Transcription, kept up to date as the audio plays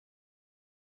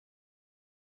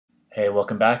Hey,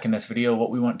 welcome back. In this video,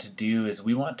 what we want to do is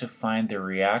we want to find the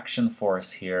reaction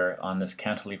force here on this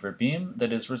cantilever beam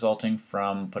that is resulting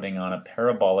from putting on a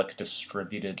parabolic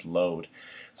distributed load.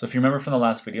 So if you remember from the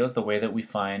last videos, the way that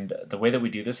we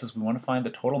do this is we want to find the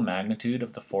total magnitude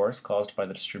of the force caused by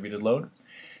the distributed load,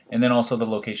 and then also the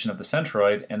location of the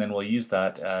centroid, and then we'll use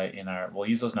that we'll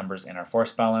use those numbers in our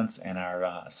force balance and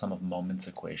our sum of moments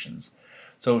equations.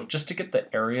 So just to get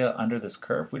the area under this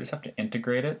curve, we just have to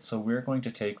integrate it. So we're going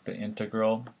to take the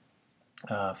integral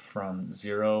from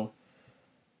 0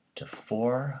 to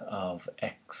 4 of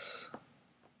x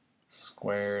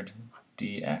squared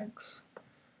dx.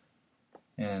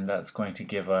 And that's going to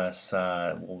give us,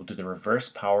 we'll do the reverse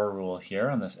power rule here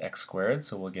on this x squared.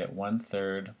 So we'll get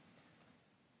 1/3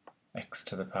 x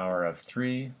to the power of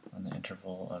 3 on the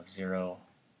interval of 0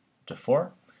 to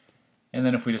 4. And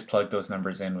then if we just plug those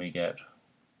numbers in, we get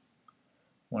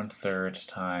 1/3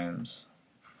 times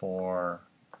 4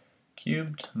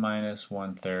 cubed minus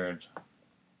 1/3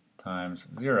 times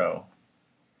 0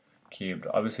 cubed.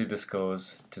 Obviously this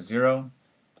goes to 0,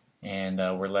 and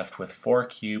we're left with 4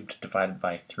 cubed divided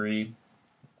by 3,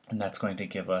 and that's going to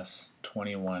give us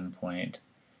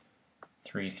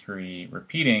 21.33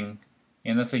 repeating,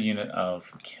 and that's a unit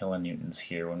of kilonewtons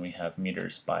here when we have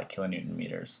meters by kilonewton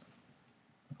meters.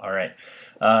 Alright,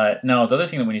 now the other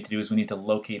thing that we need to do is we need to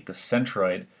locate the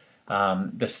centroid.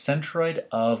 The centroid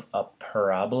of a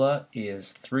parabola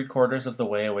is 3/4 of the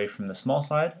way away from the small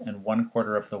side and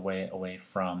 1/4 of the way away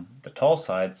from the tall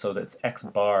side, so that x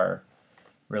bar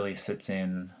really sits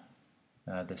in,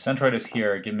 the centroid is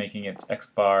here, making its x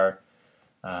bar,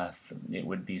 it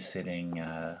would be sitting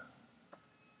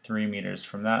 3 meters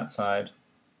from that side,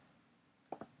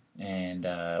 and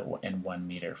 1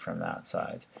 meter from that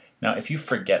side. Now if you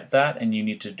forget that and you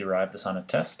need to derive this on a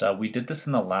test, we did this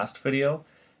in the last video,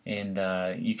 and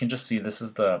you can just see this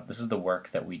is the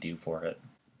work that we do for it.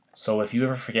 So if you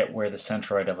ever forget where the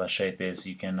centroid of a shape is,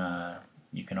 you can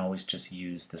always just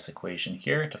use this equation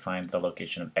here to find the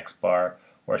location of x bar,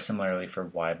 or similarly for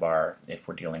y bar. If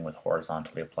we're dealing with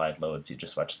horizontally applied loads, you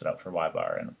just switch it out for y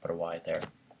bar and put a y there.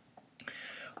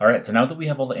 Alright, so now that we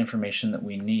have all the information that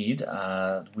we need,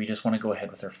 we just want to go ahead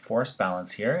with our force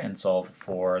balance here and solve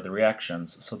for the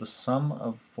reactions. So the sum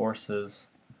of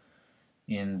forces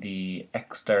in the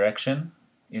x direction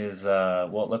is,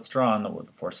 well, let's draw on the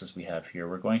forces we have here.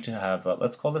 We're going to have,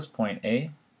 let's call this point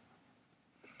A.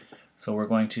 So we're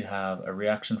going to have a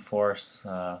reaction force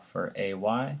for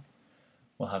AY.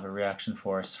 We'll have a reaction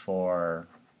force for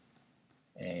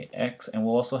AX, and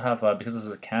we'll also have, because this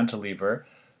is a cantilever,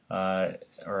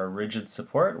 or a rigid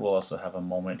support, we'll also have a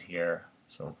moment here,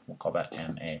 so we'll call that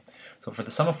MA. So for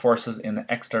the sum of forces in the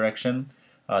x direction,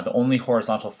 the only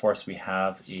horizontal force we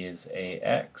have is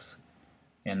AX,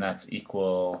 and that's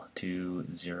equal to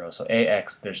 0. So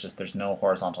AX, there's no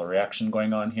horizontal reaction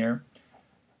going on here.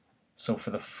 So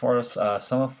for the force,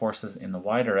 sum of forces in the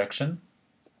y direction,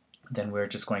 then we're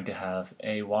just going to have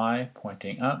AY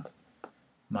pointing up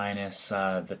minus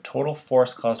the total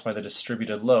force caused by the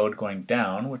distributed load going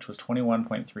down, which was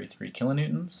 21.33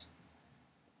 kilonewtons.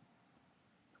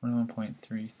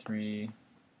 21.33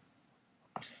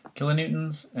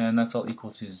 kilonewtons, and that's all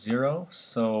equal to 0.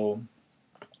 So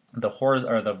the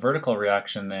vertical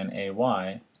reaction then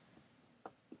AY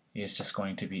is just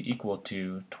going to be equal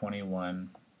to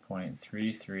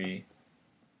 21.33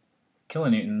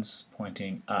 kilonewtons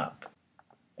pointing up.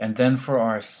 And then for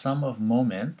our sum of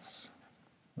moments,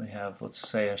 we have, let's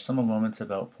say, our sum of moments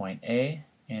about point A,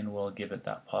 and we'll give it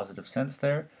that positive sense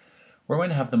there. We're going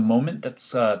to have the moment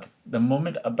that's the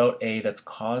moment about A that's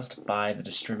caused by the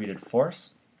distributed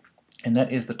force, and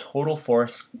that is the total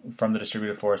force from the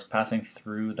distributed force passing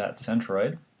through that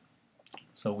centroid.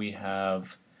 So we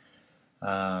have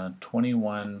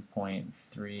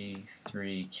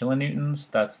 21.33 kilonewtons.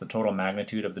 That's the total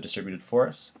magnitude of the distributed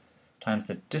force, times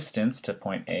the distance to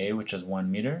point A, which is 1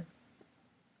 meter.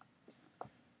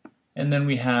 And then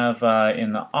we have,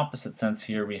 in the opposite sense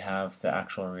here, we have the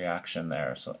actual reaction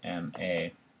there, so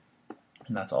MA, and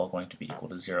that's all going to be equal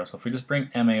to 0. So if we just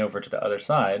bring MA over to the other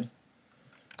side,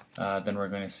 then we're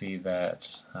going to see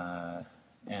that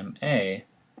MA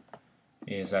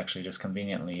is actually just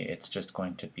conveniently, it's just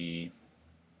going to be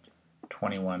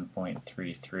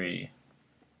 21.33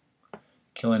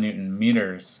 kilonewton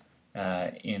meters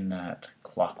in that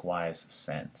clockwise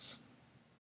sense.